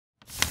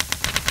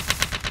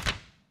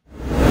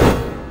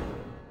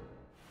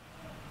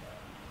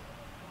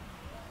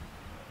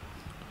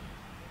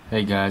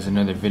Hey guys,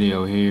 another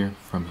video here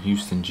from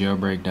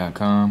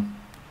HoustonJailbreak.com.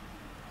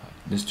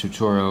 This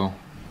tutorial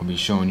will be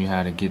showing you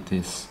how to get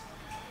this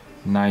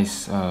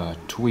nice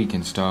tweak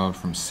installed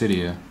from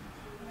Cydia.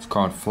 It's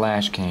called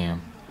Flash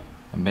Cam,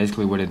 and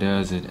basically what it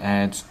does, it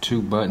adds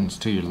two buttons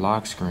to your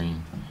lock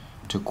screen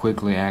to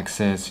quickly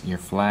access your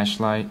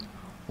flashlight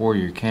or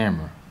your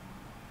camera.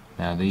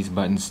 Now these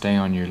buttons stay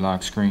on your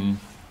lock screen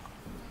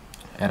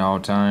at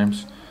all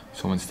times,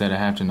 so instead of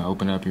having to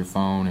open up your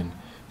phone and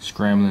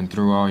scrambling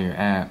through all your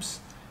apps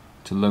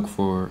to look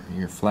for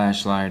your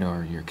flashlight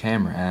or your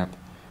camera app,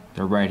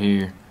 they're right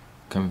here,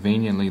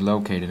 conveniently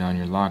located on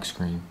your lock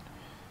screen.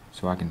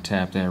 So I can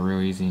tap that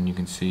real easy and you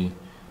can see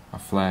my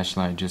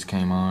flashlight just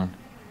came on.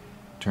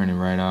 Turn it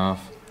right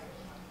off.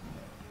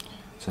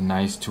 It's a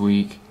nice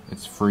tweak.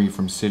 It's free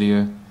from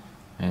Cydia,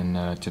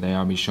 and today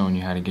I'll be showing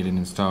you how to get it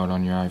installed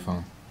on your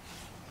iPhone.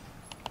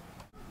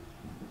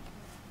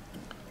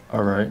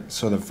 Alright,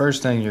 so the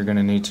first thing you're going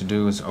to need to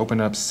do is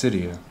open up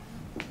Cydia.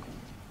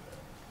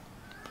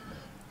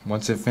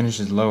 Once it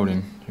finishes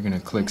loading, you're going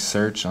to click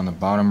search on the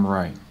bottom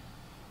right.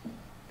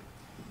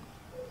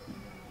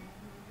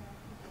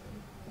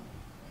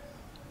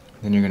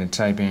 Then you're going to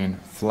type in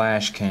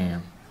Flash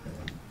Cam.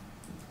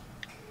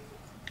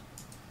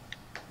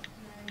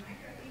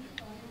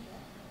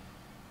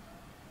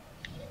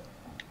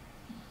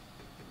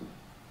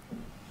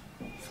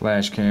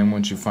 Flash Cam,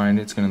 once you find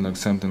it, it's going to look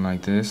something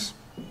like this.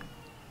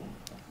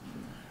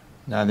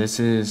 Now this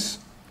is,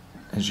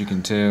 as you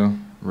can tell,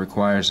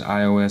 requires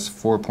iOS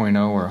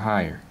 4.0 or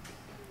higher.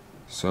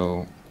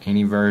 So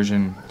any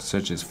version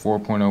such as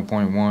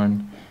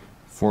 4.0.1,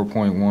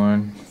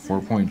 4.1,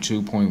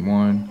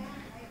 4.2.1,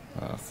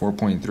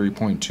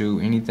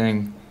 4.3.2,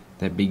 anything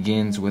that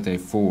begins with a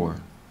 4,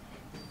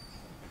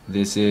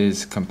 this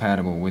is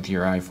compatible with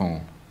your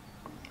iPhone.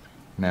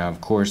 Now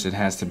of course it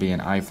has to be an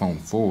iPhone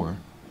 4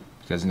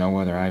 because no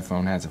other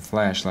iPhone has a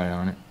flashlight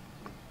on it.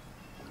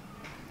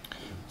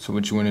 So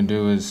what you want to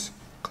do is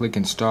click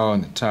install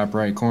in the top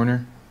right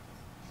corner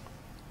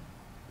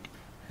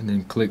and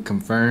then click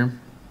confirm.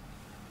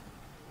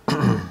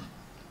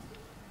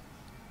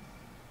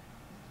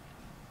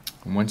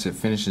 Once it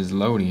finishes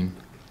loading,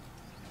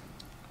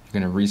 you're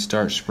going to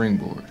restart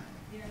Springboard.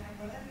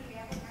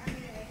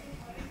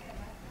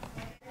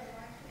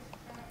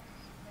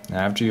 Now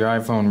after your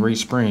iPhone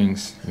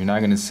resprings, you're not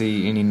going to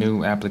see any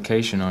new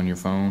application on your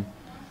phone.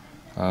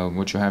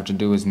 What you'll have to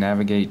do is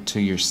navigate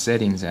to your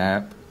settings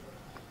app,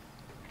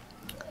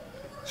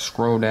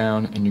 scroll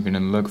down, and you're going to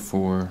look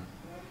for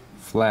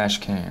Flash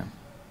Cam.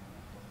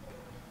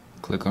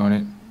 Click on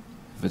it.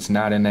 If it's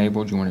not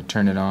enabled, you want to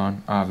turn it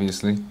on,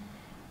 obviously.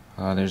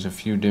 There's a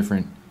few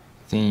different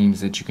themes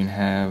that you can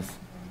have.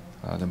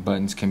 The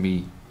buttons can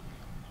be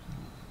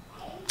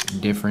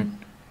different.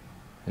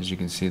 As you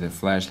can see, the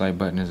flashlight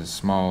button is a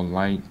small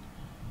light.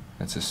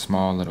 That's a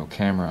small little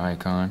camera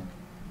icon.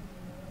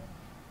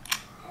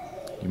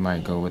 You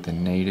might go with a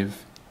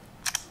native.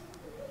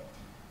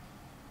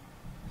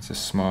 It's a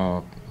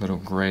small little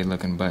gray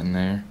looking button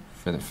there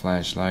for the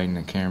flashlight and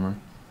the camera.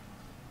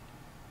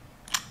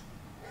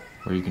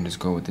 Or you can just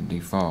go with the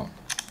default.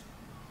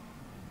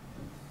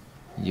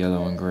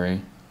 Yellow and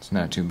gray. It's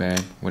not too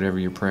bad. Whatever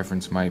your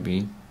preference might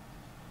be.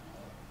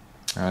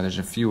 There's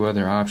a few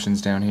other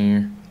options down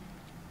here.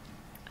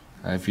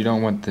 If you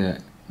don't want the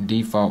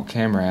default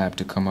camera app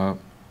to come up,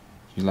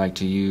 you like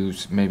to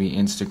use maybe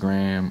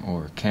Instagram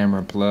or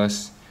Camera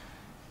Plus,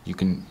 you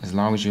can, as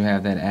long as you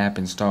have that app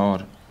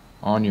installed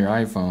on your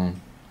iPhone,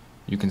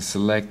 you can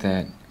select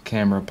that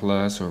Camera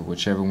Plus or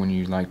whichever one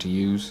you like to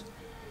use.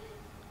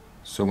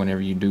 So whenever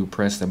you do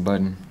press the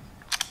button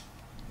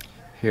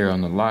here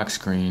on the lock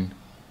screen,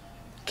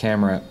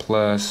 Camera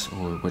Plus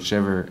or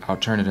whichever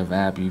alternative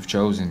app you've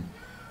chosen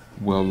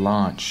will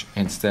launch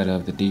instead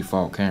of the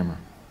default camera.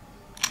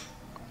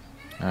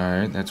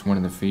 Alright, that's one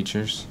of the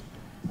features.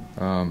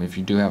 If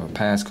you do have a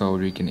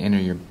passcode, you can enter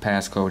your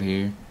passcode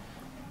here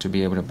to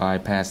be able to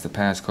bypass the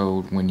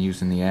passcode when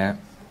using the app.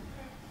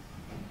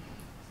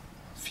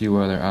 A few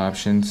other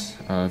options.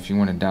 If you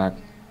want to dock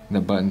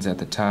the buttons at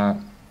the top,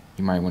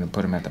 you might want to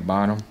put them at the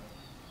bottom.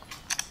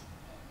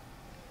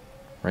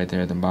 Right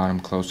there at the bottom,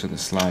 close to the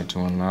slide to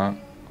unlock.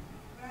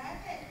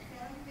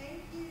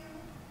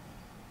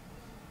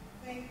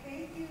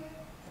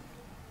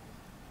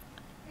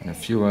 And a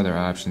few other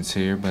options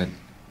here, but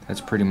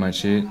that's pretty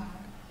much it.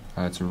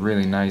 It's a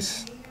really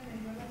nice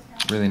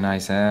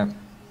app,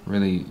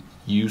 really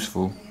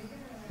useful.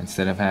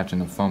 Instead of having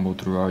to fumble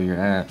through all your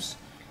apps,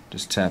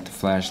 just tap the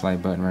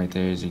flashlight button right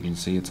there. As you can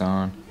see, it's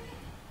on.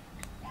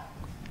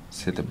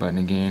 Just hit the button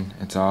again,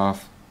 it's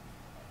off.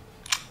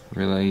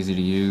 Really easy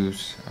to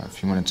use.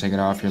 If you want to take it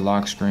off your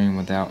lock screen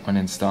without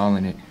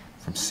uninstalling it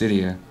from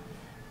Cydia,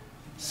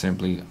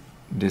 simply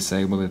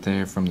disable it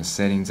there from the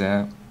settings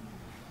app.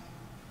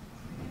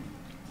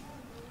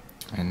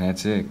 And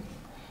that's it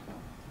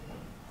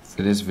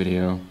for this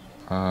video.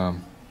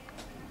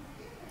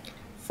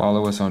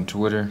 Follow us on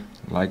Twitter,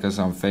 like us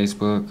on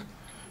Facebook.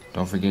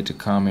 Don't forget to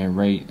comment,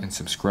 rate, and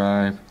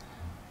subscribe.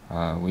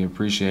 We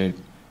appreciate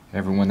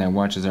everyone that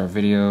watches our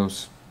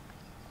videos.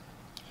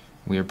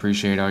 We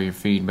appreciate all your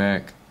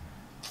feedback.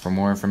 For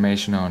more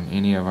information on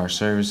any of our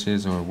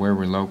services or where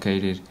we're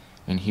located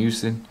in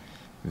Houston,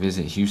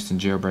 visit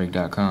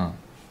HoustonJailbreak.com.